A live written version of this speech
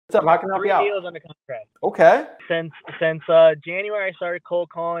What's up? How can I help you Three out? deals under contract. Okay. Since January, I started cold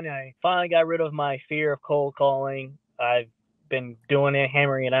calling. I finally got rid of my fear of cold calling. I've been doing it,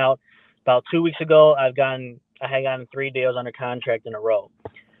 hammering it out. About 2 weeks ago, I had gotten 3 deals under contract in a row.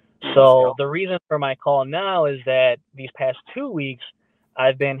 Let's So go. the reason for my call now is that these past 2 weeks,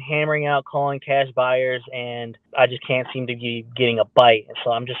 I've been hammering out calling cash buyers, and I just can't seem to be getting a bite. And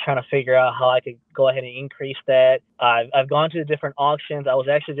so I'm just trying to figure out how I could go ahead and increase that. I've gone to different auctions. I was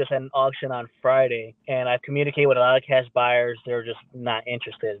actually just at an auction on Friday, and I've communicated with a lot of cash buyers. They're just not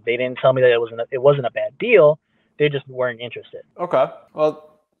interested. They didn't tell me that it wasn't a bad deal. They just weren't interested. Okay.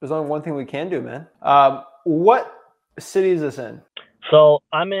 Well, there's only one thing we can do, man. What city is this in? So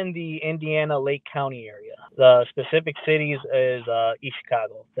I'm in the Indiana Lake County area. The specific cities is East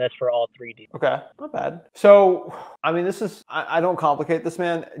Chicago. That's for all 3D. Okay, not bad. So, I mean, I don't complicate this,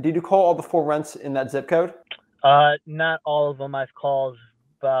 man. Did you call all the 4 rents in that zip code? Not all of them. I've called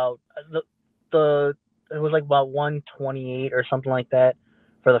about the it was like about 128 or something like that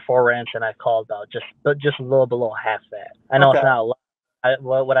for the 4 rents, and I've called about just a little below half that. I know it's Okay. not a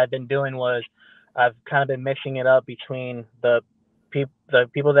lot. What I've been doing was I've kind of been mixing it up between the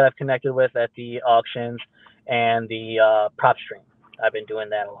people that I've connected with at the auctions and the prop stream. I've been doing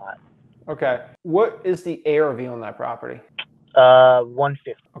that a lot. Okay. What is the ARV on that property?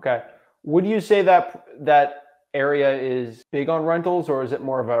 150. Okay. Would you say that area is big on rentals, or is it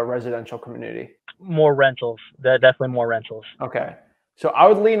more of a residential community? More rentals. Definitely more rentals. Okay. So I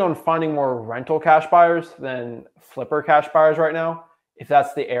would lean on finding more rental cash buyers than flipper cash buyers right now, if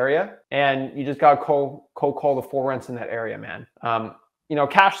that's the area. And you just got to cold call the 4 rents in that area, man.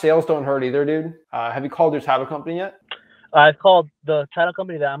 Cash sales don't hurt either, dude. Have you called your title company yet? I've called the title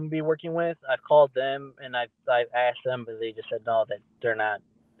company that I'm gonna be working with. I've called them and I've asked them, but they just said no, that they're not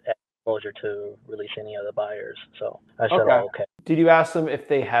at exposure to release any other buyers. So I said, Okay. oh, okay. Did you ask them if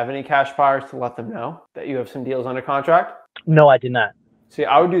they have any cash buyers to let them know that you have some deals under contract? No, I did not. See,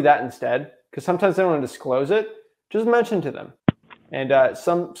 I would do that instead, because sometimes they don't want to disclose it. Just mention to them. And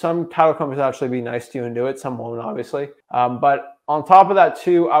some title companies will actually be nice to you and do it. Some won't, obviously. But on top of that,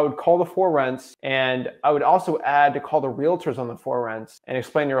 too, I would call the 4 rents, and I would also add to call the realtors on the 4 rents and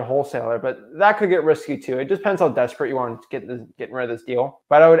explain you're a wholesaler. But that could get risky, too. It just depends how desperate you are to getting rid of this deal.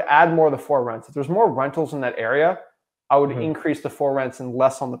 But I would add more of the 4 rents. If there's more rentals in that area, I would increase the 4 rents and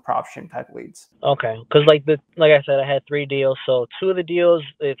less on the prop stream type leads. Okay, because like I said, I had 3 deals. So 2 of the deals,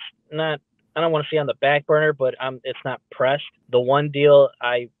 it's not. I don't want to say on the back burner, but it's not pressed. The one deal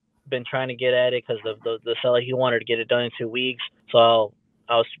I've been trying to get at it because the seller, he wanted to get it done in 2 weeks. So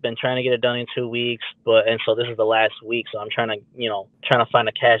I was been trying to get it done in 2 weeks, and so this is the last week. So I'm trying to find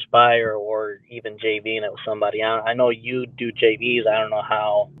a cash buyer or even JVing it with somebody. I know you do JVs. I don't know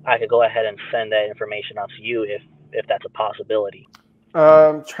how I could go ahead and send that information out to you if that's a possibility.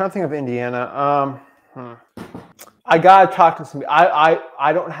 Trying to think of Indiana. I gotta talk to somebody.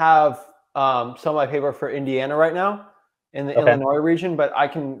 I don't have some of my paper for Indiana right now in the Illinois region, but I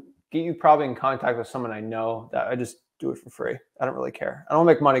can get you probably in contact with someone I know that I just do it for free. I don't really care. I don't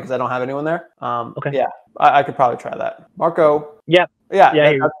make money because I don't have anyone there. Yeah, I could probably try that. Marco. Yeah. Yeah,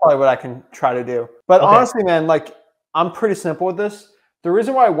 that's probably what I can try to do. But honestly, man, like I'm pretty simple with this. The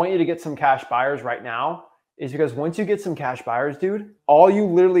reason why I want you to get some cash buyers right now is because once you get some cash buyers, dude, all you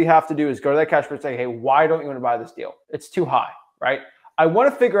literally have to do is go to that cash buyer and say, hey, why don't you want to buy this deal? It's too high, right? I want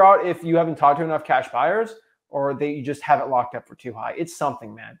to figure out if you haven't talked to enough cash buyers or that you just have it locked up for too high. It's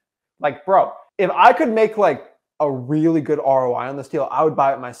something, man. Like, bro, if I could make like a really good ROI on this deal, I would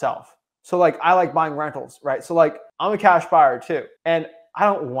buy it myself. So like, I like buying rentals, right? So like, I'm a cash buyer too. And I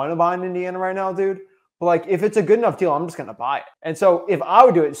don't want to buy in Indiana right now, dude. But like, if it's a good enough deal, I'm just going to buy it. And so if I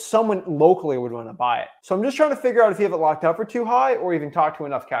would do it, someone locally would want to buy it. So I'm just trying to figure out if you have it locked up for too high or even talk to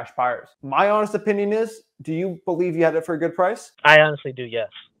enough cash buyers. My honest opinion is, do you believe you had it for a good price? I honestly do, yes.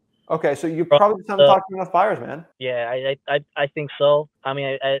 Okay, so you probably just haven't talked to enough buyers, man. Yeah, I think so. I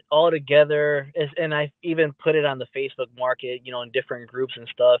mean, all together, and I even put it on the Facebook market, in different groups and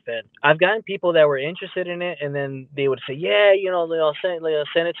stuff. And I've gotten people that were interested in it, and then they would say, yeah, they'll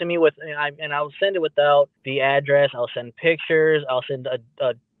send it to me and I'll send it without the address. I'll send pictures. I'll send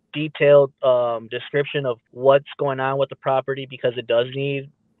a detailed description of what's going on with the property because it does need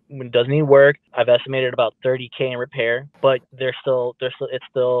work. I've estimated about $30K in repair, but it's still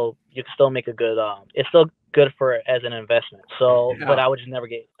you can still make a good it's still good for as an investment. So but I'll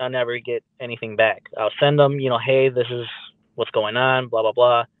never get anything back. I'll send them, hey, this is what's going on, blah blah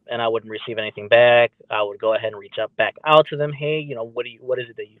blah, and I wouldn't receive anything back. I would go ahead and reach back out to them, hey, what is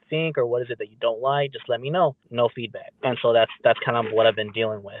it that you think, or what is it that you don't like? Just let me know. No feedback. And so that's kind of what I've been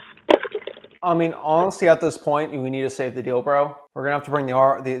dealing with. I mean, honestly, at this point, we need to save the deal, bro. We're gonna have to bring the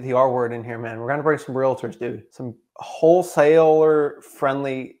R word in here, man. We're gonna bring some realtors, dude. Some wholesaler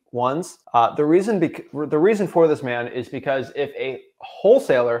friendly ones. The reason for this, man, is because if a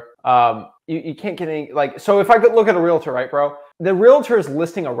wholesaler, you can't get any, like, so if I could look at a realtor, right, bro? The realtor is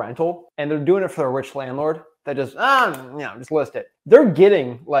listing a rental and they're doing it for a rich landlord that just, just list it. They're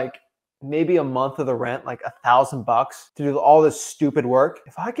getting like maybe a month of the rent, like $1,000 to do all this stupid work.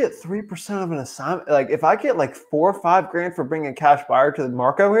 If I get 3% of an assignment, like if I get like 4 or 5 grand for bringing a cash buyer to the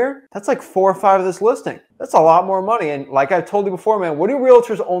Marco here, that's like 4 or 5 of this listing. That's a lot more money. And like I told you before, man, what do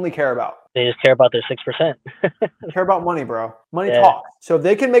realtors only care about? They just care about their 6%. They care about money, bro. Money talks. So if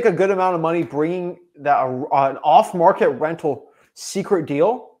they can make a good amount of money bringing that an off-market rental secret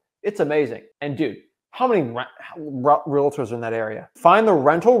deal, it's amazing. And dude, how many realtors are in that area? Find the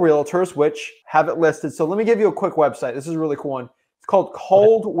rental realtors which have it listed. So let me give you a quick website. This is a really cool one. It's called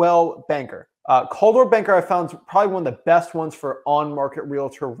Coldwell Banker. Coldwell Banker I found is probably one of the best ones for on-market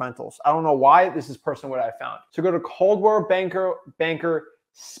realtor rentals. I don't know why. This is personally what I found. So go to Coldwell Banker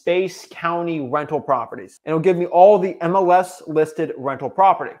Space County rental properties, and it'll give me all the MLS listed rental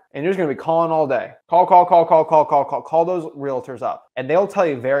property. And you're just going to be calling all day. Call those realtors up, and they'll tell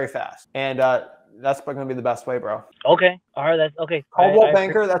you very fast. And that's going to be the best way, bro. Okay. All right. That's okay. Coldwell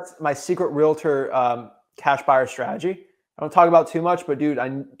Banker, that's my secret realtor cash buyer strategy. I don't talk about too much, but dude,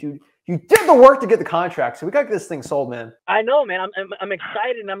 you did the work to get the contract, so we got this thing sold, man. I know, man. I'm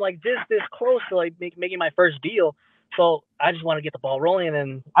excited, and I'm like this close to like making my first deal. So I just want to get the ball rolling,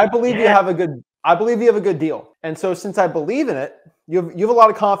 and I believe you have a good deal. And so since I believe in it, you have a lot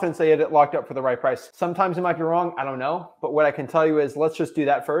of confidence that you had it locked up for the right price. Sometimes it might be wrong. I don't know. But what I can tell you is let's just do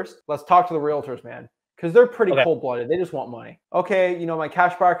that first. Let's talk to the realtors, man, because they're pretty cold-blooded. They just want money. Okay, my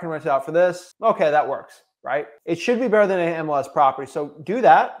cash buyer can rent it out for this. Okay, that works, right? It should be better than an MLS property. So do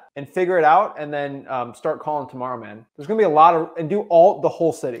that and figure it out, and then start calling tomorrow, man. There's going to be a lot of, and do the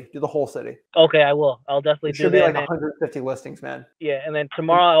whole city. Do the whole city. Okay, I will. I'll definitely do that. Should be like 150 listings, man. Yeah, and then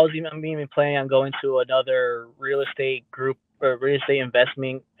tomorrow I'm even planning on going to another real estate group or real estate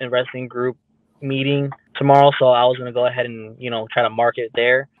investing group meeting tomorrow. So I was going to go ahead and, try to market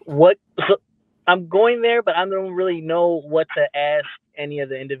there. So I'm going there, but I don't really know what to ask any of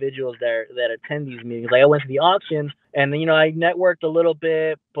the individuals that attend these meetings. Like I went to the auctions and I networked a little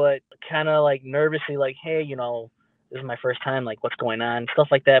bit, but kind of like nervously, like, hey, this is my first time, like what's going on, stuff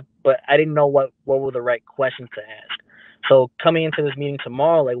like that. But I didn't know what were the right questions to ask. So coming into this meeting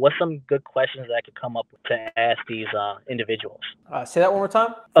tomorrow, like what's some good questions that I could come up with to ask these individuals? Say that one more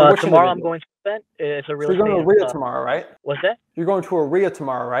time. Tomorrow I'm going to an event. It's a real estate. You're going to RIA tomorrow, right? What's that? You're going to a RIA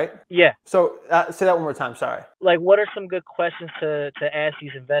tomorrow, right? Yeah. So say that one more time. Sorry. Like, what are some good questions to ask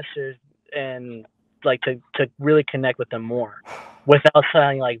these investors and like to really connect with them more without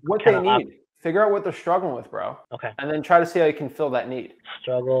sounding like what they need? Figure out what they're struggling with, bro. Okay. And then try to see how you can fill that need.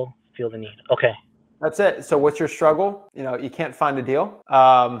 Struggle, feel the need. Okay. That's it. So what's your struggle? You can't find a deal.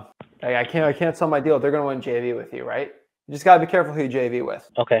 I can't sell my deal. They're going to want JV with you, right? You just got to be careful who you JV with.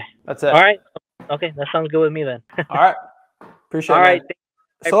 Okay. That's it. All right. Okay. That sounds good with me then. All right. Appreciate it. All right.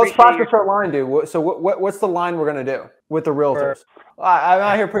 So let's practice our line, dude. So what's the line we're going to do with the realtors? I'm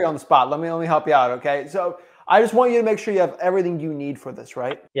out here pretty on the spot. Let me help you out. Okay. So I just want you to make sure you have everything you need for this,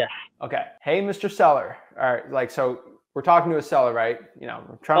 right? Yes. Okay. Hey, Mr. Seller. All right. So we're talking to a seller, right?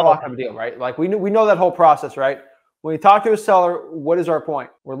 We're trying to lock up a deal, right? Like we know that whole process, right? When you talk to a seller, what is our point?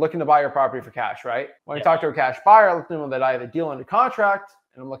 We're looking to buy your property for cash, right? When you talk to a cash buyer, I let them know that I have a deal under contract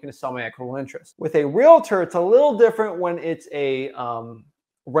and I'm looking to sell my equitable interest. With a realtor, it's a little different when it's a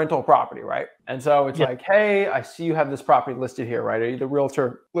rental property, right? And so it's like, hey, I see you have this property listed here, right? Are you the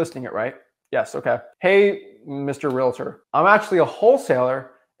realtor listing it, right? Yes. Okay. Hey, Mr. Realtor, I'm actually a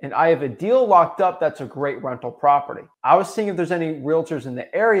wholesaler and I have a deal locked up that's a great rental property. I was seeing if there's any realtors in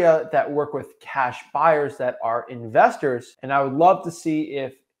the area that work with cash buyers that are investors, and I would love to see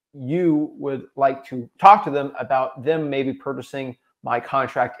if you would like to talk to them about them maybe purchasing my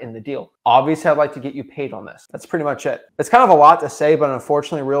contract in the deal. Obviously, I'd like to get you paid on this. That's pretty much it. It's kind of a lot to say, but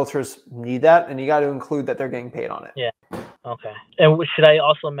unfortunately, realtors need that, and you got to include that they're getting paid on it. Yeah. Okay. And should I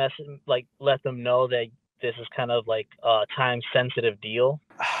also let them know that this is kind of like a time-sensitive deal?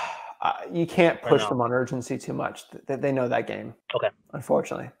 You can't push them on urgency too much. They know that game. Okay.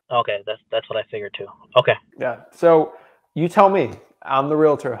 Unfortunately. Okay, that's what I figured too. Okay. Yeah. So you tell me. I'm the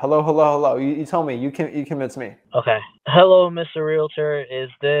realtor. Hello. You tell me. You convince me. Okay. Hello, Mr. Realtor. Is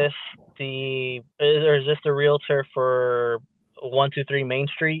this the realtor for 123 Main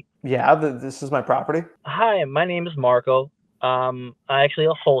Street? Yeah. This is my property. Hi, my name is Marco. I'm actually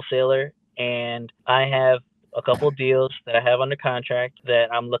a wholesaler, and I have a couple deals that I have under contract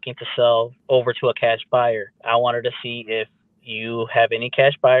that I'm looking to sell over to a cash buyer. I wanted to see if you have any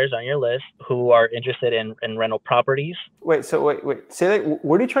cash buyers on your list who are interested in rental properties. Wait, say that.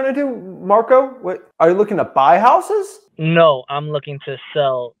 What are you trying to do, Marco? What are you looking to buy houses? No, I'm looking to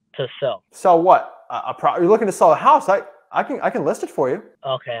sell. Sell what? You're looking to sell a house? I can list it for you.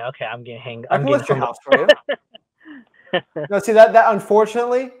 Okay, I'm getting I can list your house for you. No, see that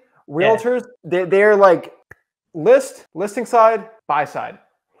unfortunately, realtors they're like listing side, buy side,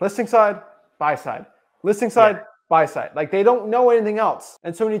 listing side, buy side, listing side, buy side. Like they don't know anything else.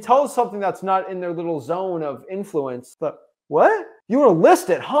 And so when you tell us something that's not in their little zone of influence, but what? You want to list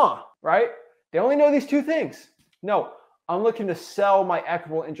it, huh? Right? They only know these two things. No, I'm looking to sell my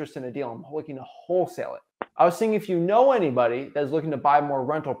equitable interest in a deal. I'm looking to wholesale it. I was seeing if you know anybody that's looking to buy more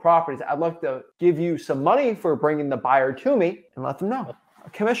rental properties, I'd love to give you some money for bringing the buyer to me and let them know. A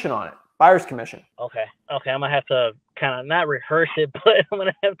commission on it. Buyer's commission. Okay, I'm going to have to kind of not rehearse it, but I'm going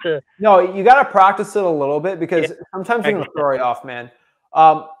to have to. No, you got to practice it a little bit because sometimes you're going to throw it off, man.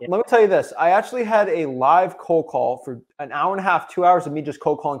 Let me tell you this. I actually had a live cold call for an hour and a half, 2 hours of me just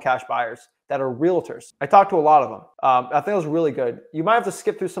cold calling cash buyers that are realtors. I talked to a lot of them. I think it was really good. You might have to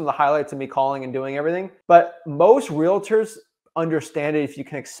skip through some of the highlights of me calling and doing everything, but most realtors understand it if you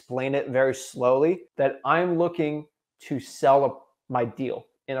can explain it very slowly, that I'm looking to sell my deal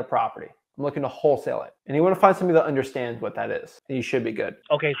in a property. I'm looking to wholesale it. And you want to find somebody that understands what that is. And you should be good.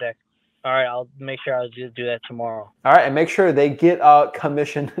 Okay, Zach. All right, I'll make sure I'll just do that tomorrow. All right, and make sure they get a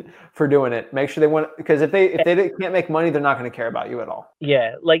commission for doing it. Make sure they want, because if they can't make money, they're not going to care about you at all.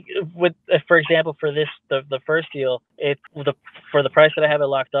 Yeah, like for example, for the first deal, for the price that I have it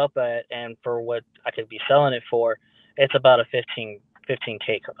locked up at, and for what I could be selling it for, it's about a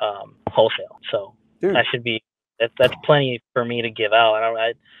 15K wholesale. So Dude. that should be that's plenty for me to give out.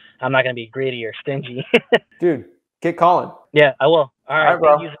 I'm not going to be greedy or stingy. Dude, get calling. Yeah, I will. All right,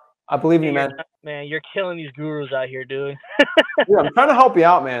 bro. I believe in you, man. Man, you're killing these gurus out here, dude. Dude, I'm trying to help you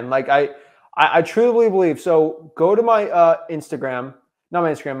out, man. Like I truly believe. So go to my Instagram, not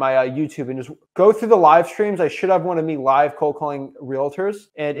my Instagram, my YouTube, and just go through the live streams. I should have one of me live cold calling realtors,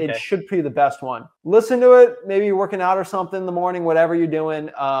 and it should be the best one. Listen to it. Maybe you're working out or something in the morning, whatever you're doing.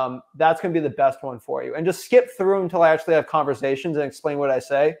 That's going to be the best one for you. And just skip through until I actually have conversations and explain what I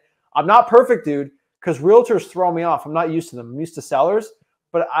say. I'm not perfect, dude, because realtors throw me off. I'm not used to them. I'm used to sellers.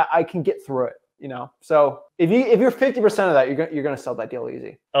 But I can get through it, you know. So if you're 50% of that, you're gonna sell that deal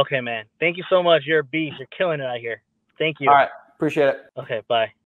easy. Okay, man. Thank you so much. You're a beast. You're killing it out here. Thank you. All right, appreciate it. Okay, bye.